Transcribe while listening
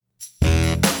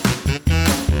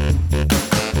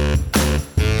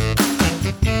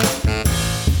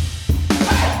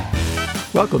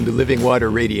Welcome to Living Water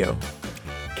Radio.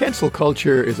 Cancel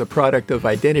culture is a product of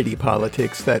identity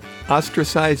politics that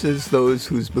ostracizes those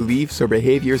whose beliefs or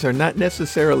behaviors are not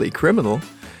necessarily criminal,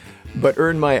 but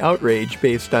earn my outrage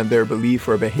based on their belief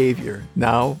or behavior,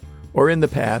 now or in the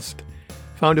past,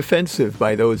 found offensive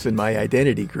by those in my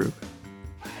identity group.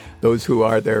 Those who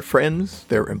are their friends,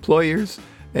 their employers,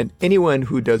 and anyone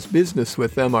who does business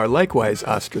with them are likewise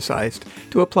ostracized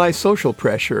to apply social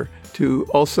pressure to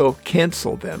also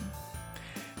cancel them.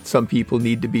 Some people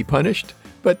need to be punished,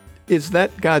 but is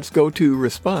that God's go-to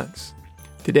response?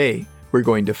 Today, we're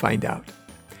going to find out.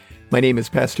 My name is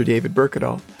Pastor David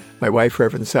Berkedal. My wife,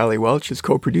 Reverend Sally Welch, is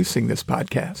co-producing this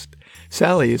podcast.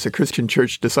 Sally is a Christian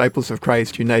Church Disciples of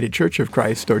Christ United Church of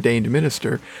Christ ordained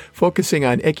minister, focusing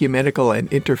on ecumenical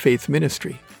and interfaith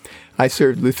ministry. I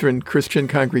served Lutheran Christian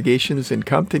congregations in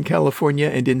Compton, California,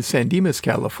 and in San Dimas,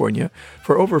 California,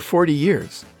 for over 40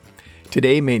 years.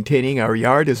 Today, maintaining our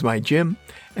yard is my gym,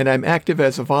 and I'm active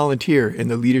as a volunteer in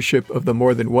the leadership of the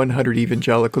more than 100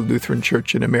 Evangelical Lutheran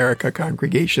Church in America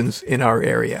congregations in our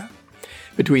area.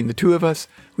 Between the two of us,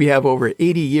 we have over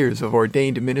 80 years of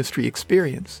ordained ministry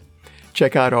experience.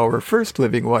 Check out our first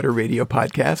Living Water Radio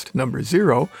podcast, number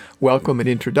 0, Welcome and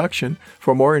Introduction,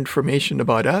 for more information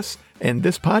about us and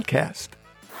this podcast.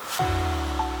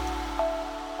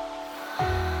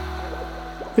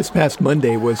 This past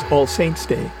Monday was All Saints'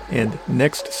 Day, and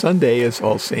next Sunday is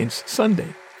All Saints'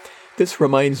 Sunday. This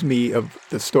reminds me of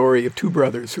the story of two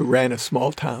brothers who ran a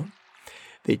small town.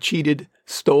 They cheated,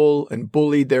 stole, and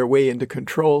bullied their way into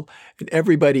control, and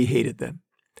everybody hated them.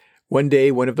 One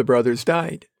day, one of the brothers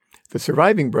died. The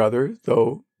surviving brother,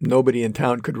 though nobody in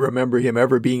town could remember him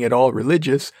ever being at all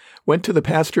religious, went to the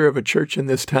pastor of a church in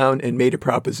this town and made a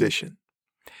proposition.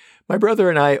 "My brother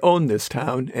and I own this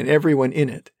town and everyone in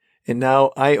it, and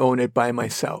now I own it by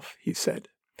myself," he said.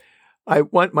 "I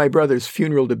want my brother's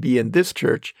funeral to be in this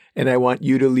church, and I want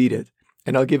you to lead it.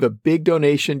 And I'll give a big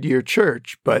donation to your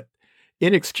church, but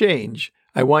in exchange,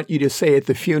 I want you to say at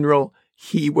the funeral,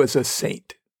 'He was a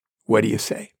saint.' What do you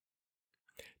say?"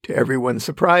 To everyone's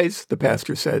surprise, the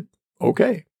pastor said,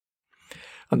 "Okay."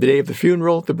 On the day of the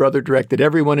funeral, the brother directed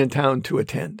everyone in town to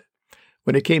attend.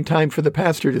 When it came time for the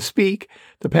pastor to speak,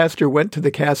 the pastor went to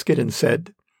the casket and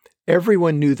said,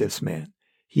 "Everyone knew this man.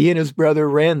 He and his brother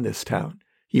ran this town.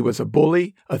 He was a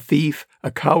bully, a thief, a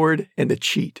coward, and a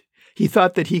cheat. He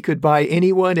thought that he could buy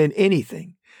anyone and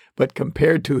anything, but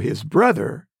compared to his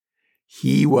brother,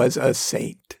 he was a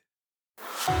saint."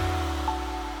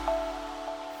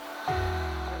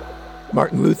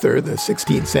 Martin Luther, the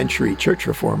 16th century church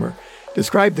reformer,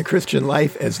 described the Christian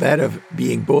life as that of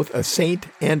being both a saint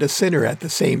and a sinner at the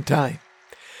same time.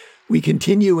 We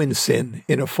continue in sin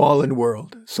in a fallen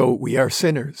world, so we are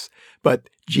sinners. But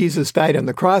Jesus died on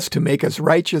the cross to make us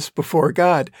righteous before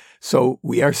God, so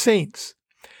we are saints.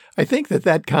 I think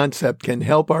that concept can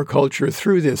help our culture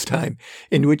through this time,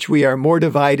 in which we are more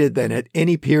divided than at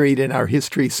any period in our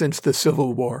history since the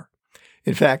Civil War.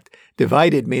 In fact,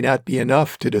 divided may not be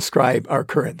enough to describe our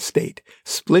current state.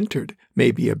 Splintered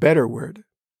may be a better word.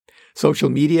 Social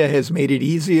media has made it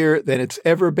easier than it's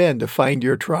ever been to find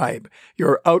your tribe,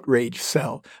 your outrage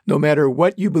cell, no matter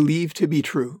what you believe to be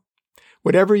true.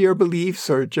 Whatever your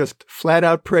beliefs or just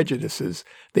flat-out prejudices,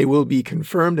 they will be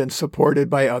confirmed and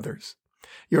supported by others.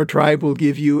 Your tribe will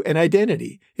give you an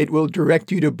identity. It will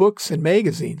direct you to books and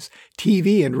magazines,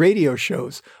 TV and radio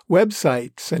shows,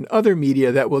 websites, and other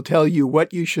media that will tell you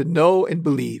what you should know and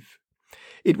believe.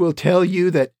 It will tell you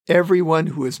that everyone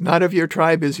who is not of your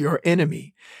tribe is your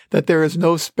enemy, that there is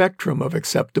no spectrum of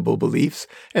acceptable beliefs,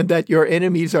 and that your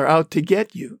enemies are out to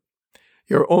get you.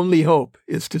 Your only hope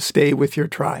is to stay with your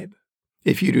tribe.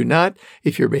 If you do not,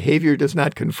 if your behavior does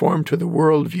not conform to the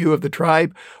worldview of the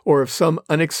tribe, or if some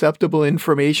unacceptable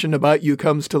information about you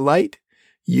comes to light,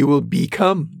 you will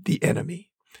become the enemy.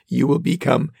 You will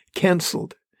become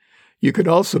canceled. You could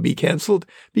also be canceled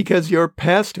because your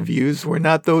past views were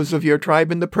not those of your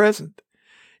tribe in the present.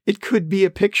 It could be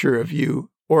a picture of you,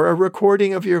 or a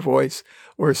recording of your voice,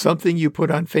 or something you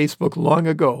put on Facebook long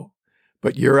ago,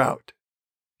 but you're out.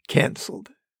 Canceled.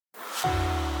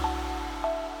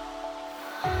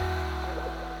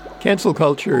 Cancel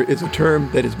culture is a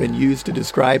term that has been used to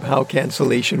describe how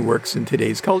cancellation works in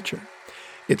today's culture.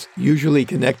 It's usually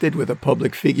connected with a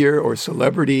public figure or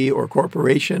celebrity or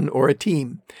corporation or a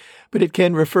team, but it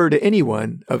can refer to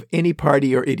anyone of any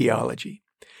party or ideology.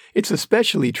 It's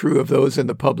especially true of those in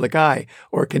the public eye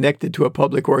or connected to a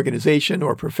public organization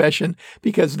or profession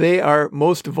because they are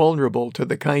most vulnerable to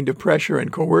the kind of pressure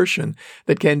and coercion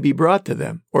that can be brought to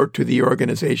them or to the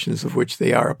organizations of which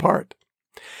they are a part.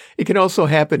 It can also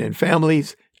happen in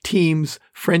families, teams,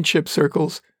 friendship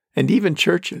circles, and even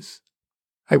churches.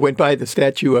 I went by the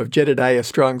statue of Jedediah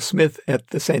Strong Smith at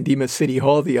the San Dimas City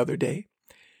Hall the other day.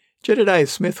 Jedediah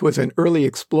Smith was an early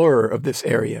explorer of this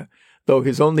area, though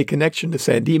his only connection to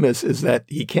San Dimas is that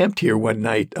he camped here one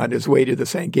night on his way to the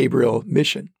San Gabriel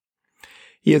mission.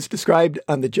 He is described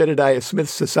on the Jedediah Smith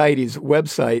Society's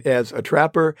website as a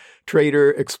trapper,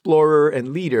 trader, explorer,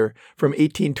 and leader from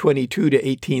 1822 to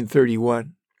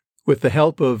 1831. With the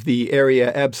help of the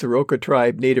area Absaroka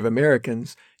tribe Native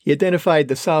Americans, he identified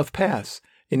the South Pass,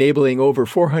 enabling over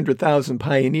 400,000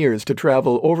 pioneers to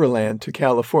travel overland to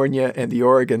California and the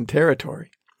Oregon Territory.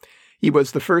 He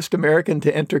was the first American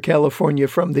to enter California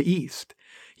from the east.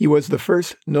 He was the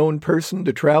first known person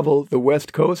to travel the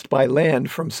West Coast by land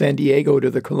from San Diego to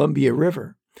the Columbia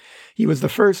River. He was the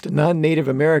first non-Native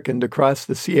American to cross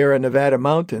the Sierra Nevada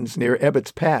mountains near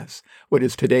Ebbets Pass, what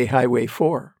is today Highway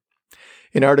 4.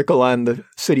 An article on the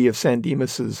city of San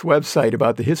Dimas' website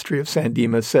about the history of San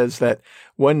Dimas says that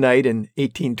one night in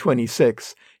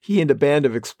 1826, he and a band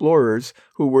of explorers,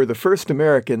 who were the first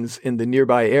Americans in the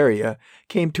nearby area,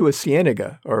 came to a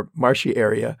cienega, or marshy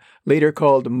area, later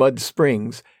called Mud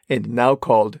Springs and now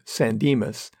called San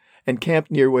Dimas, and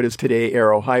camped near what is today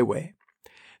Arrow Highway.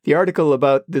 The article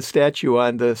about this statue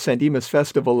on the San Dimas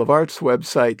Festival of Arts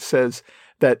website says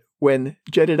that when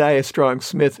Jedediah Strong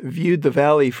Smith viewed the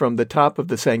valley from the top of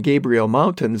the San Gabriel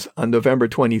Mountains on November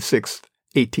 26,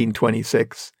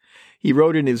 1826, he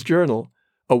wrote in his journal,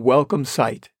 "A welcome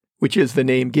sight," which is the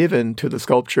name given to the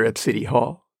sculpture at City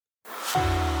Hall.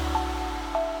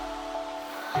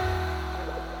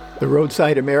 The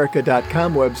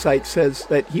RoadsideAmerica.com website says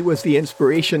that he was the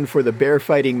inspiration for the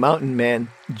bear-fighting mountain man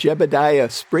Jebediah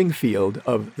Springfield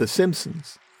of The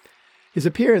Simpsons. His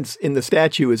appearance in the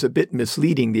statue is a bit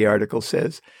misleading, the article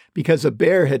says, because a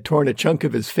bear had torn a chunk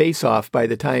of his face off by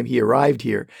the time he arrived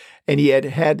here, and he had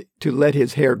had to let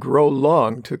his hair grow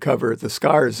long to cover the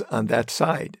scars on that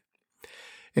side.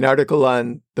 An article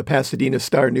on the Pasadena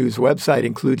Star-News website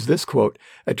includes this quote,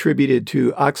 attributed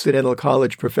to Occidental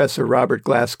College professor Robert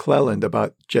Glass Cleland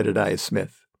about Jedediah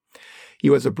Smith. He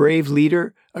was a brave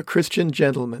leader, a Christian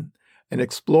gentleman, an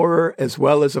explorer as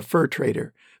well as a fur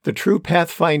trader, the true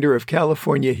pathfinder of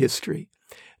California history.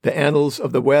 The annals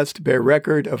of the West bear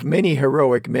record of many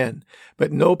heroic men,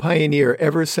 but no pioneer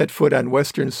ever set foot on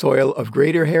Western soil of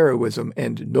greater heroism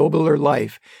and nobler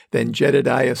life than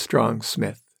Jedediah Strong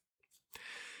Smith.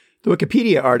 The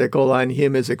Wikipedia article on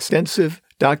him is extensive,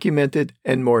 documented,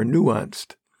 and more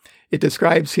nuanced. It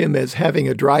describes him as having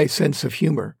a dry sense of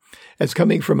humor, as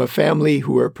coming from a family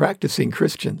who are practicing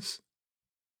Christians,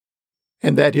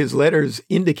 and that his letters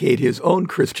indicate his own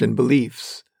Christian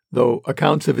beliefs, though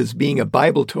accounts of his being a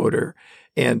Bible toter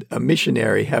and a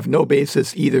missionary have no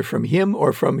basis either from him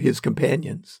or from his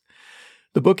companions.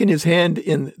 The book in his hand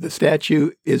in the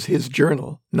statue is his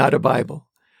journal, not a Bible.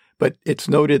 But it's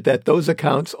noted that those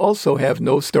accounts also have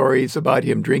no stories about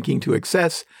him drinking to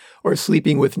excess or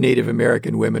sleeping with Native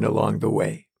American women along the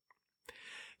way.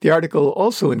 The article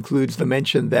also includes the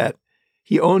mention that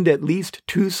he owned at least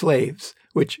 2 slaves,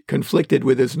 which conflicted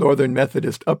with his Northern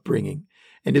Methodist upbringing,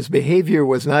 and his behavior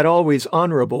was not always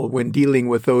honorable when dealing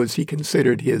with those he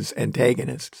considered his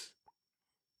antagonists.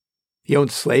 He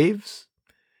owned slaves?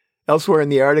 Elsewhere in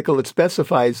the article, it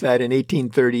specifies that in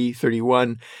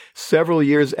 1830-31, several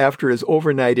years after his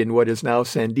overnight in what is now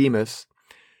San Dimas,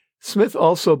 Smith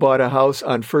also bought a house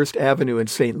on First Avenue in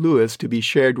St. Louis to be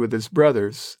shared with his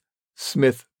brothers.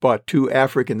 Smith bought 2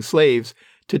 African slaves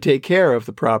to take care of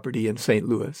the property in St.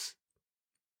 Louis.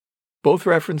 Both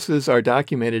references are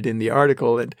documented in the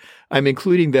article, and I'm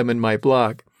including them in my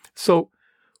blog. So,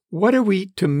 what are we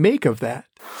to make of that?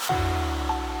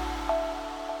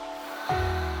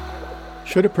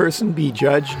 Should a person be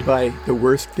judged by the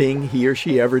worst thing he or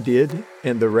she ever did,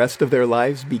 and the rest of their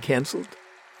lives be canceled?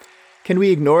 Can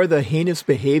we ignore the heinous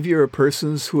behavior of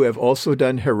persons who have also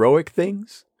done heroic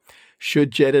things?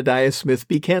 Should Jedediah Smith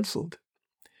be canceled?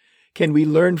 Can we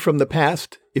learn from the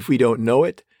past if we don't know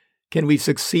it? Can we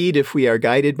succeed if we are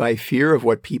guided by fear of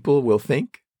what people will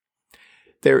think?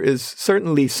 There is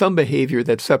certainly some behavior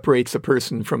that separates a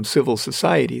person from civil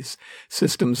societies.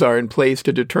 Systems are in place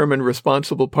to determine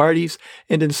responsible parties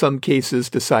and in some cases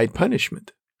decide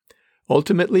punishment.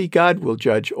 Ultimately, God will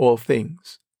judge all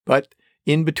things. But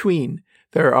in between,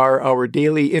 there are our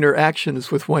daily interactions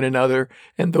with one another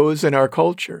and those in our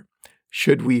culture.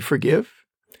 Should we forgive?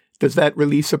 Does that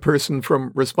release a person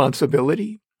from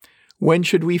responsibility? When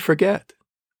should we forget?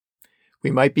 We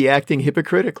might be acting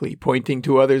hypocritically, pointing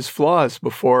to others' flaws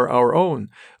before our own,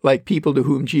 like people to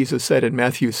whom Jesus said in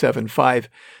Matthew 7:5,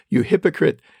 "You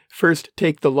hypocrite, first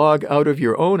take the log out of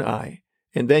your own eye,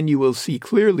 and then you will see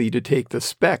clearly to take the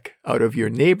speck out of your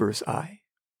neighbor's eye."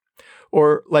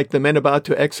 Or like the men about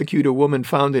to execute a woman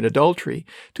found in adultery,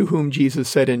 to whom Jesus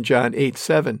said in John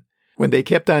 8:7, when they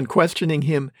kept on questioning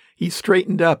him, he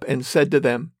straightened up and said to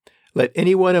them, "Let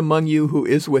anyone among you who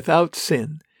is without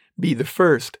sin be the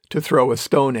first to throw a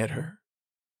stone at her."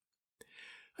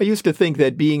 I used to think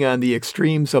that being on the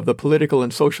extremes of the political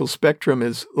and social spectrum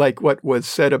is like what was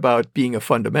said about being a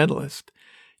fundamentalist.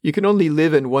 You can only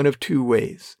live in one of two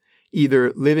ways.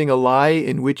 Either living a lie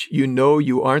in which you know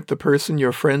you aren't the person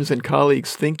your friends and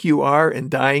colleagues think you are and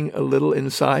dying a little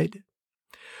inside,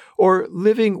 or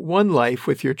living one life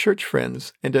with your church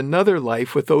friends and another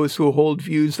life with those who hold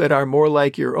views that are more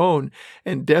like your own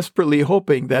and desperately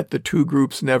hoping that the two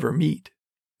groups never meet.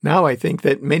 Now I think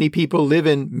that many people live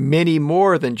in many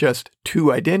more than just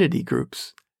two identity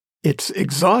groups. It's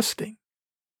exhausting.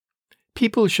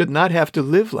 People should not have to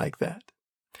live like that.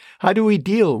 How do we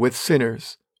deal with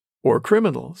sinners or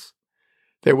criminals?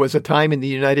 There was a time in the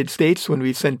United States when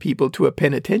we sent people to a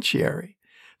penitentiary,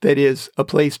 that is, a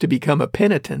place to become a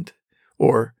penitent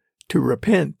or to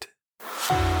repent.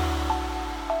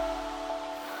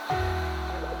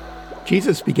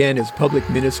 Jesus began his public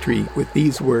ministry with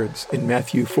these words in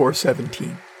Matthew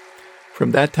 4:17.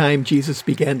 From that time, Jesus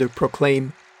began to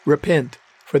proclaim, "Repent,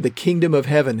 for the kingdom of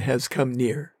heaven has come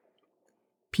near."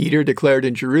 Peter declared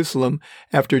in Jerusalem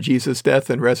after Jesus' death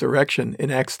and resurrection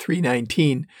in Acts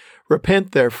 3:19,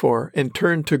 "Repent, therefore, and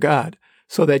turn to God,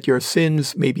 so that your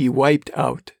sins may be wiped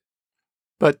out."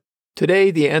 But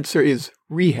today the answer is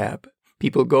rehab.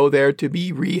 People go there to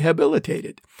be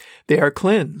rehabilitated. They are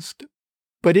cleansed.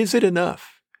 But is it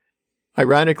enough?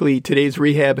 Ironically, today's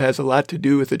rehab has a lot to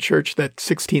do with the church that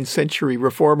 16th century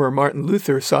reformer Martin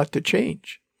Luther sought to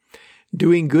change.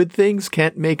 Doing good things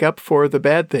can't make up for the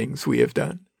bad things we have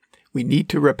done. We need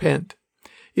to repent.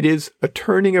 It is a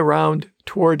turning around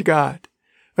toward God,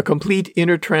 a complete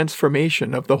inner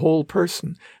transformation of the whole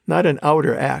person, not an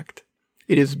outer act.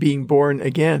 It is being born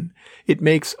again. It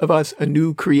makes of us a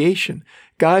new creation,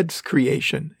 God's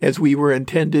creation, as we were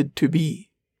intended to be.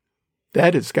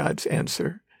 That is God's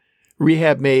answer.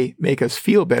 Rehab may make us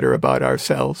feel better about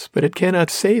ourselves, but it cannot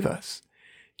save us.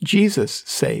 Jesus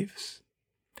saves.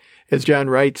 As John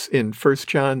writes in 1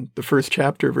 John, the first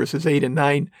chapter, verses 8 and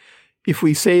 9, "If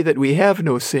we say that we have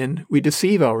no sin, we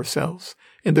deceive ourselves,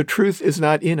 and the truth is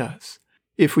not in us.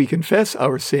 If we confess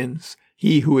our sins,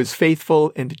 he who is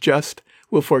faithful and just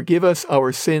will forgive us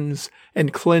our sins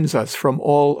and cleanse us from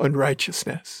all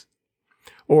unrighteousness."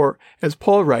 Or, as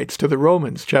Paul writes to the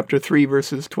Romans, chapter 3,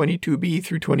 verses 22b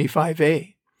through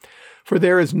 25a, "For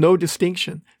there is no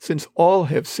distinction, since all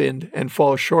have sinned and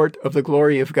fall short of the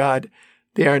glory of God.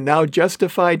 They are now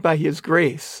justified by his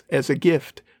grace as a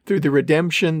gift through the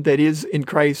redemption that is in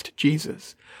Christ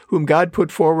Jesus, whom God put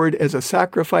forward as a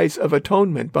sacrifice of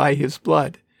atonement by his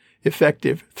blood,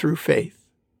 effective through faith."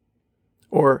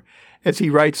 Or, as he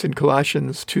writes in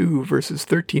Colossians 2, verses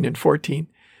 13 and 14,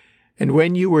 "And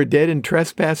when you were dead in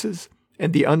trespasses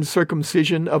and the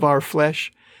uncircumcision of our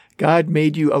flesh, God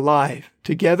made you alive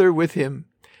together with him,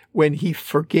 when he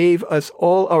forgave us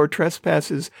all our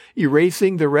trespasses,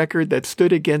 erasing the record that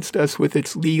stood against us with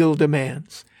its legal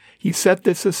demands. He set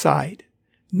this aside,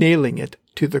 nailing it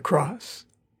to the cross."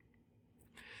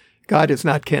 God has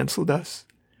not canceled us.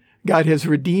 God has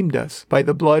redeemed us by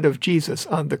the blood of Jesus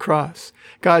on the cross.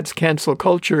 God's cancel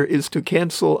culture is to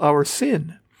cancel our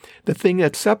sin, the thing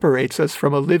that separates us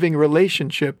from a living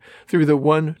relationship through the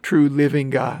one true living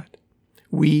God.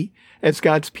 We, as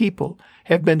God's people,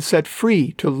 have been set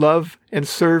free to love and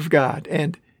serve God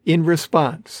and, in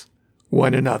response,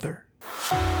 one another.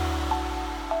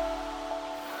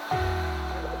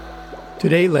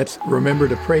 Today, let's remember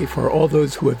to pray for all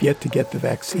those who have yet to get the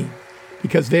vaccine,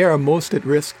 because they are most at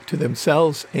risk to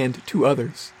themselves and to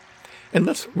others. And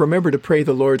let's remember to pray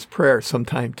the Lord's Prayer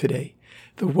sometime today,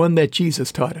 the one that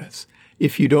Jesus taught us.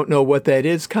 If you don't know what that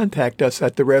is, contact us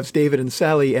at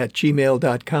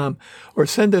therevsdavidandsally@gmail.com or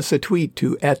send us a tweet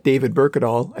to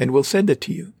 @DavidBurkettall and we'll send it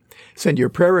to you. Send your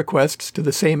prayer requests to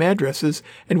the same addresses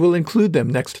and we'll include them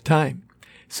next time.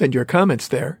 Send your comments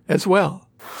there as well.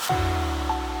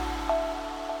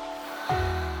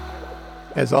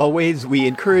 As always, we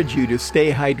encourage you to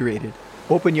stay hydrated.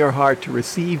 Open your heart to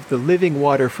receive the living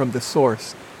water from the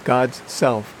source, God's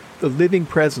self, the living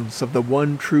presence of the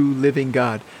one true living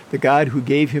God, the God who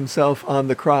gave himself on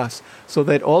the cross, so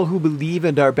that all who believe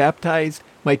and are baptized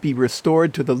might be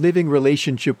restored to the living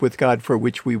relationship with God for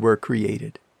which we were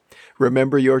created.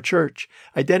 Remember your church.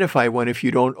 Identify one if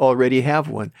you don't already have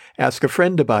one. Ask a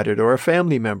friend about it or a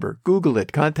family member. Google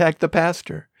it. Contact the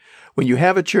pastor. When you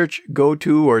have a church, go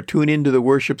to or tune into the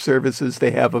worship services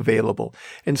they have available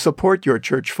and support your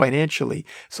church financially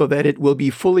so that it will be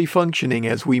fully functioning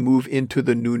as we move into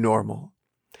the new normal.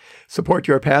 Support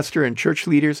your pastor and church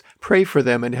leaders, pray for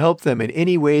them, and help them in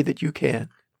any way that you can.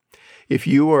 If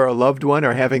you or a loved one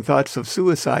are having thoughts of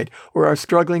suicide or are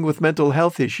struggling with mental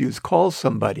health issues, call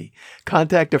somebody.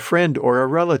 Contact a friend or a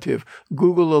relative.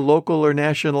 Google a local or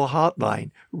national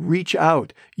hotline. Reach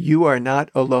out. You are not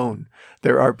alone.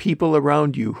 There are people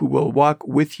around you who will walk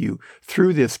with you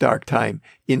through this dark time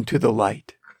into the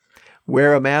light.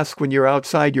 Wear a mask when you're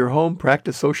outside your home.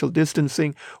 Practice social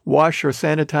distancing. Wash or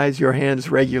sanitize your hands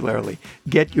regularly.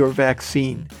 Get your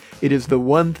vaccine. It is the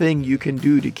one thing you can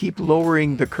do to keep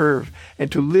lowering the curve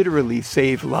and to literally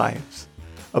save lives.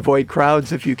 Avoid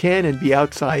crowds if you can and be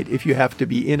outside if you have to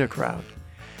be in a crowd.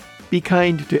 Be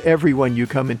kind to everyone you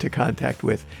come into contact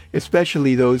with,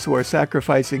 especially those who are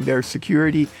sacrificing their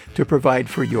security to provide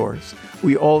for yours.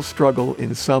 We all struggle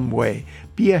in some way.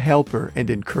 Be a helper and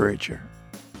encourager.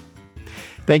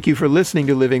 Thank you for listening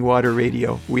to Living Water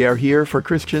Radio. We are here for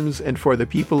Christians and for the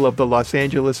people of the Los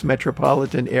Angeles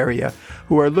metropolitan area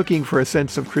who are looking for a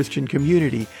sense of Christian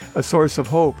community, a source of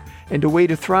hope, and a way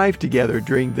to thrive together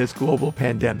during this global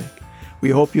pandemic.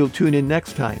 We hope you'll tune in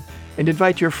next time and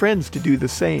invite your friends to do the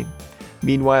same.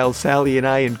 Meanwhile, Sally and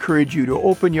I encourage you to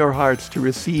open your hearts to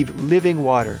receive living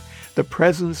water, the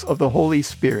presence of the Holy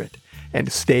Spirit,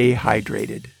 and stay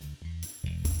hydrated.